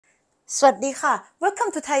สวัสดีค่ะ Welcome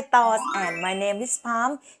to Thai Thoughts and my name is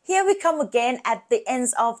Palm. Here we come again at the end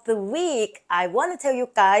of the week. I want to tell you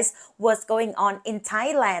guys what's going on in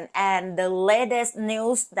Thailand and the latest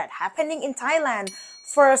news that happening in Thailand.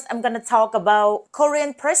 First, I'm gonna talk about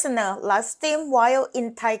Korean prisoner live stream while in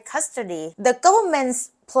Thai custody. The government's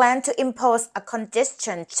plan to impose a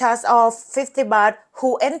congestion charge of 50 baht who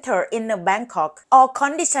enter in Bangkok. All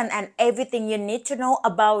condition and everything you need to know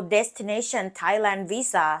about destination Thailand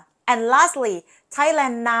visa. And lastly,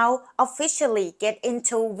 Thailand now officially get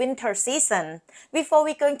into winter season. Before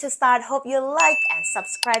we going to start, hope you like and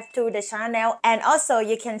subscribe to the channel, and also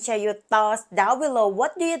you can share your thoughts down below.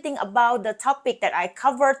 What do you think about the topic that I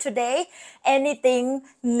covered today? Anything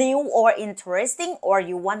new or interesting, or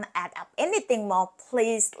you want to add up anything more,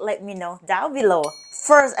 please let me know down below.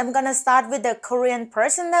 First, I'm gonna start with the Korean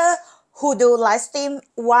prisoner who do live stream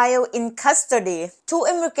while in custody. Two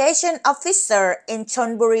immigration officers in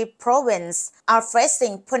Chonburi province are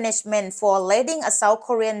facing punishment for letting a South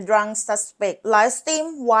Korean drunk suspect live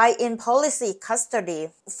stream while in police custody.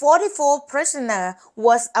 44 prisoner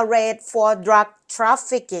was arrested for drug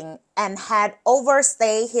trafficking and had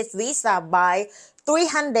overstayed his visa by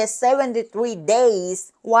 373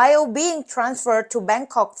 days while being transferred to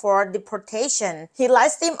Bangkok for deportation. He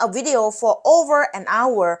live streamed a video for over an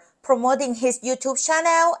hour promoting his YouTube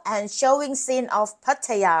channel and showing scene of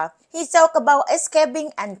Pattaya. He talked about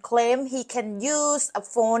escaping and claimed he can use a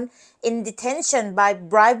phone in detention by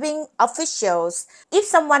bribing officials. If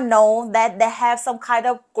someone knows that they have some kind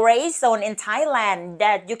of gray zone in Thailand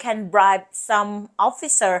that you can bribe some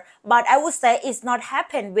officer, but I would say it's not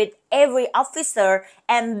happen with every officer,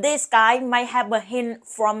 and this guy might have a hint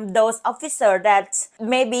from those officers that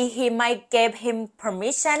maybe he might give him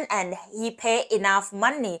permission and he pay enough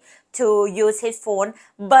money to use his phone.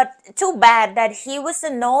 But too bad that he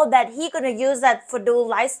doesn't know that he gonna use that for do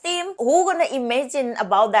live stream. Who gonna imagine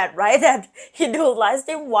about that, right? That he do live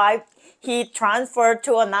stream while he transferred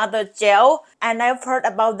to another jail. And I've heard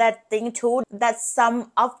about that thing too, that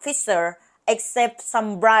some officer accept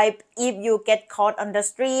some bribe if you get caught on the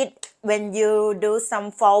street. When you do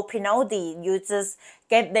some foul penalty, you just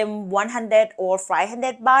get them 100 or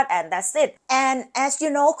 500 baht and that's it. And as you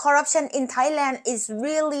know, corruption in Thailand is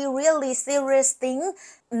really serious thing.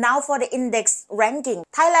 Now for the index ranking,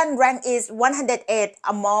 Thailand rank is 108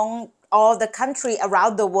 among all the country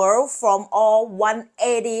around the world from all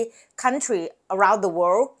 180 country around the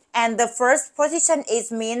world. And the first position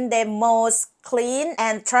is mean the most clean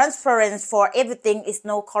and transparent for everything, is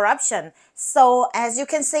no corruption. So as you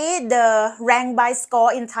can see, the rank by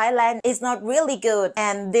score in Thailand is not really good,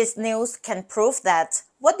 and this news can prove that.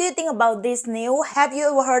 What do you think about this news? Have you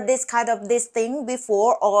ever heard this thing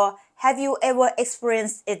before, or have you ever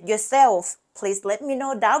experienced it yourself? Please let me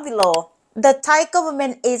know down below. The Thai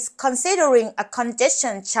government is considering a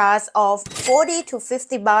congestion charge of 40 to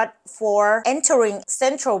 50 baht for entering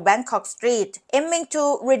central Bangkok street, aiming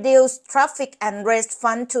to reduce traffic and raise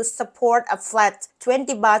funds to support a flat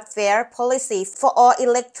 20 baht fare policy for all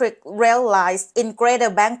electric rail lines in Greater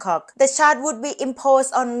Bangkok. The charge would be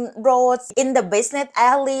imposed on roads in the business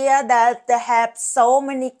area that they have so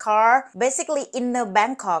many cars, basically in the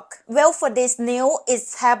Bangkok. Well, for this news, it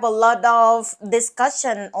have a lot of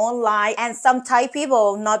discussion online, and some Thai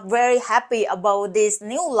people not very happy about these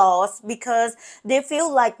new laws because they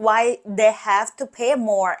feel like why they have to pay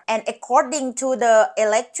more. And according to the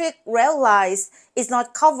electric rail lines, it's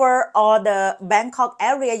not cover all the Bangkok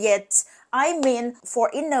area yet. I mean,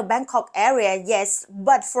 for inner Bangkok area, yes,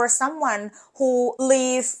 but for someone who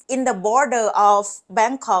live in the border of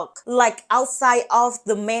Bangkok, like outside of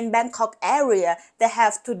the main Bangkok area, they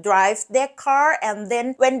have to drive their car, and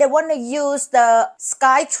then when they want to use the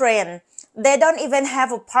Skytrain, they don't even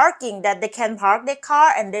have a parking that they can park their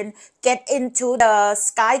car and then get into the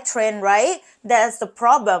Skytrain, right? That's the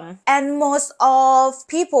problem. And most of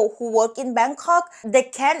people who work in Bangkok, they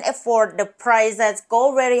can't afford the price that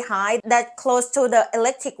go very high, that close to the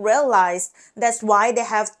electric rail lines. That's why they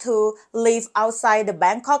have to live outside the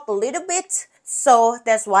Bangkok a little bit. So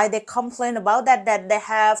that's why they complain about that they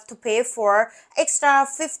have to pay for extra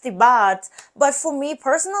 50 baht. But for me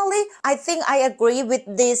personally, I think I agree with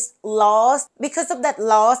these laws. Because of that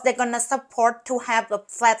laws, they're gonna support to have a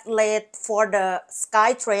flat rate for the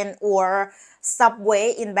Skytrain or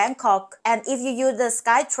subway in Bangkok. And if you use the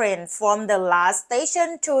Skytrain from the last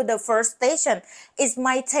station to the first station, it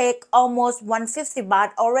might take almost 150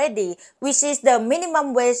 baht already, which is the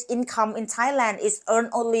minimum wage income in Thailand is earned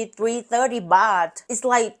only 330 baht. It's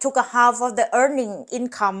like took a half of the earning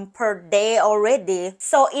income per day already.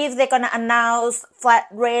 So if they're gonna announce flat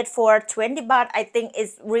rate for 20 baht, I think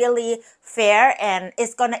it's really fair and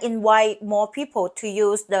it's gonna invite more people to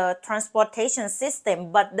use the transportation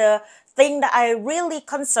system. But the thing that I really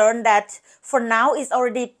concerned that for now is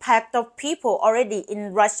already packed of people already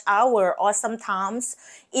in rush hour, or sometimes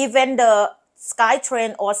even the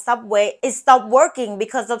Skytrain or subway is stopped working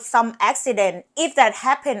because of some accident. If that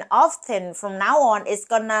happen often from now on, it's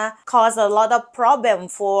gonna cause a lot of problem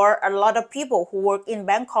for a lot of people who work in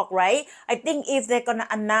Bangkok, right? I think if they're gonna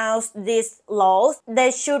announce these laws,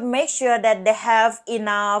 they should make sure that they have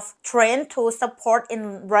enough train to support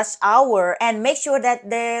in rush hour and make sure that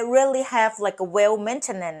they really have like a well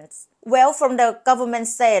maintenance. Well, from the government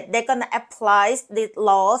said they're gonna apply these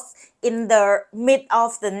laws in the mid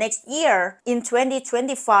of the next year in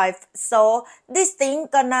 2025. So this thing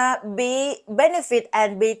gonna be benefit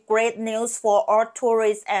and be great news for all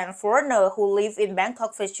tourists and foreigners who live in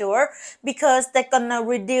Bangkok for sure, because they're gonna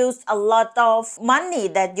reduce a lot of money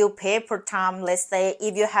that you pay per time. Let's say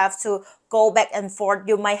if you have to go back and forth,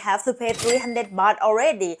 you might have to pay 300 baht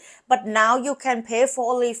already, but now you can pay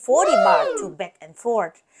for only 40 baht to back and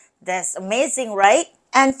forth. That's amazing, right?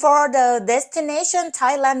 And for the destination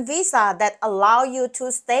Thailand visa that allow you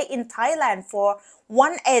to stay in Thailand for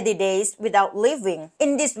 180 days without leaving.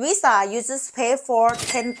 In this visa, you just pay for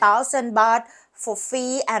 10,000 baht for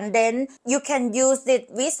fee, and then you can use this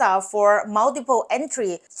visa for multiple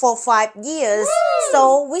entry for 5 years.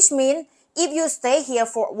 So which means if you stay here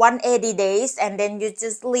for 180 days and then you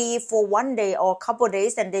just leave for 1 day or a couple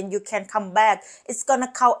days and then you can come back, it's gonna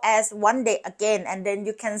count as 1 day again, and then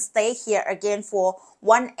you can stay here again for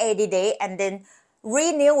 180 days and then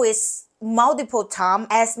renew it multiple times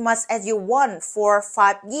as much as you want for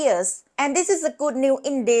 5 years. And this is a good news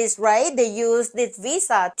in this, right? They use this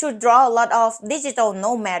visa to draw a lot of digital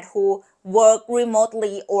nomad who work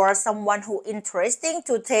remotely, or someone who interesting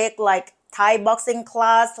to take like Thai boxing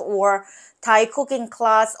class or Thai cooking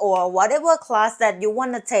class or whatever class that you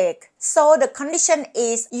want to take. So the condition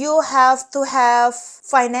is you have to have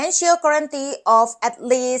financial guarantee of at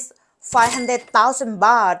least 500,000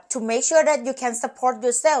 baht to make sure that you can support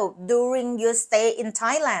yourself during your stay in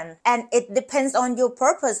Thailand. And it depends on your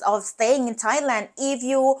purpose of staying in Thailand. If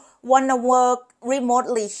you want to work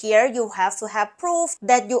remotely here, you have to have proof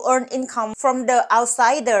that you earn income from the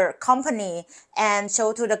outsider company and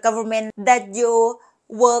show to the government that you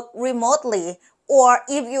work remotely. Or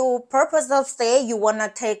if your purpose of stay, you want to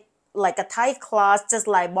take like a Thai class, just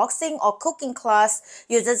like boxing or cooking class,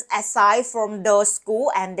 you just assign from those school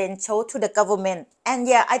and then show to the government. And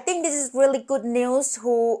yeah, I think this is really good news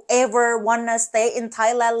whoever wanna stay in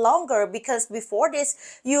Thailand longer, because before this,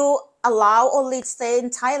 you allow only stay in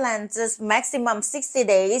Thailand just maximum 60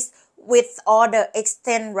 days with all the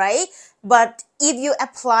extent, right? But if you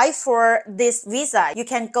apply for this visa, you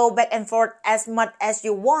can go back and forth as much as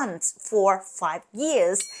you want for 5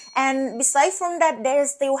 years. And besides from that, they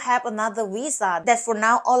still have another visa that for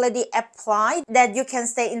now already applied, that you can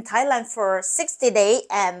stay in Thailand for 60 days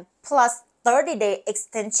and plus 30-day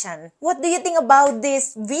extension. What do you think about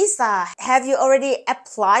this visa? Have you already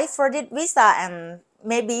applied for this visa? And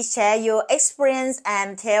maybe share your experience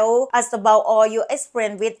and tell us about all your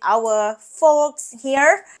experience with our folks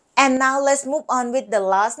here. And now let's move on with the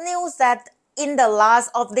last news, that in the last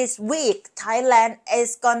of this week, Thailand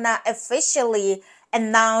is gonna officially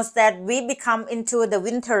announce that we become into the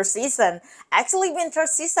winter season. Actually, winter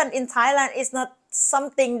season in Thailand is not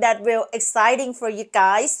something that will exciting for you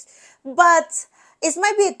guys, but it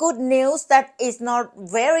might be good news that it's not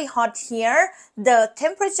very hot here. The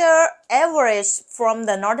temperature average from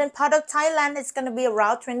the northern part of Thailand is going to be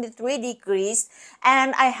around 23 degrees.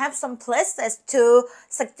 And I have some places to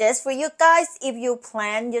suggest for you guys if you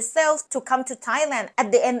plan yourself to come to Thailand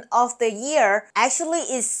at the end of the year. Actually,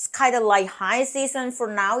 it's kind of like high season for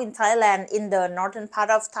now in Thailand, in the northern part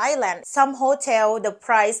of Thailand. Some hotel, the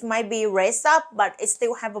price might be raised up, but it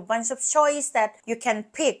still have a bunch of choice that you can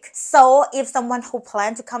pick. So if someone who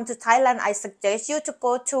plan to come to Thailand, I suggest you to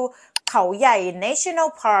go to Khao Yai National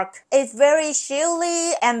Park. It's very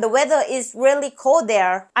chilly and the weather is really cold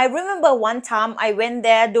there. I remember one time I went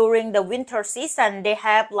there during the winter season. They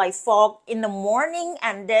have like fog in the morning,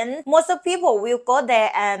 and then most of people will go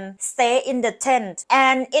there and stay in the tent.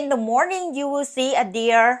 And in the morning you will see a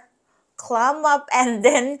deer climb up and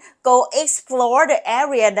then go explore the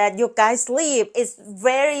area that you guys live. It's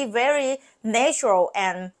very, very natural,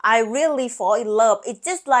 and I really fall in love. It's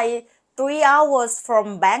just like 3 hours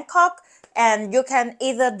from Bangkok, and you can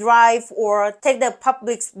either drive or take the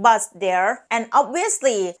public bus there. And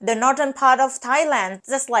obviously, the northern part of Thailand,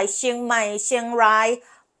 just like Chiang Mai, Chiang Rai,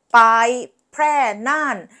 Pai, Phra,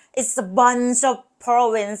 Nan, it's a bunch of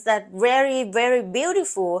province that very, very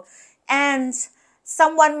beautiful. And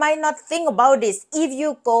someone might not think about this. If you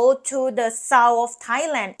go to the south of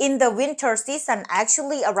Thailand in the winter season,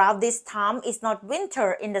 actually around this time, it's not winter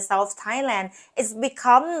in the south of Thailand. It's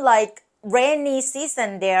become like rainy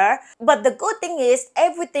season there. But the good thing is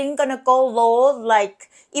everything gonna go low. Like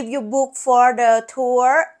if you book for the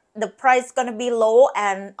tour, the price gonna be low,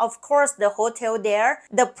 and of course the hotel there,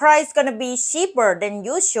 the price gonna be cheaper than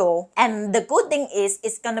usual. And the good thing is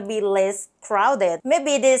it's gonna be less crowded.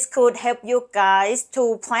 Maybe this could help you guys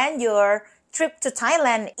to plan your trip to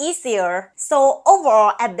Thailand easier. So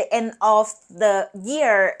overall, at the end of the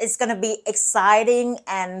year, it's gonna be exciting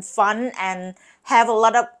and fun and have a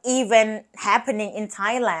lot of event happening in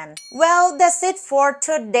Thailand. Well, that's it for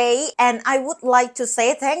today, and I would like to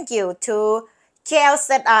say thank you to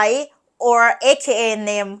KLZI or aka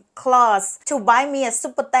name Claus to buy me a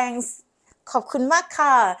super thanks ขอบคุณมากค่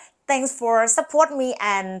ะ Thanks for support me,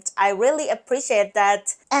 and I really appreciate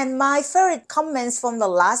that. And my favorite comments from the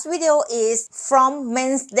last video is from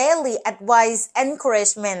Men's Daily Advice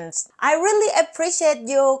Encouragement. I really appreciate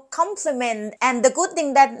your compliment, and the good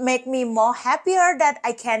thing that make me more happier that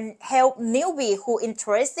I can help newbie who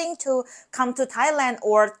interesting to come to Thailand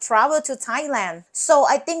or travel to Thailand. So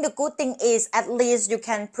I think the good thing is at least you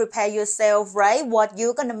can prepare yourself, right? What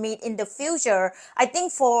you're gonna meet in the future. I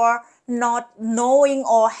think for not knowing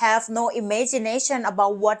or have no imagination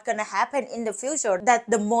about what's gonna happen in the future, that's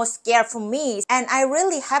the most scare for me. And I'm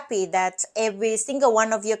really happy that every single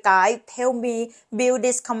one of you guys help me build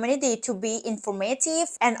this community to be informative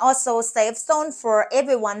and also safe zone for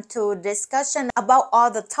everyone to discussion about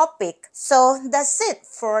all the topic. So that's it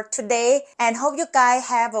for today, and hope you guys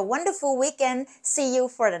have a wonderful weekend. See you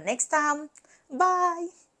for the next time. Bye.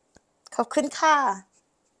 ขอบคุณค่ะ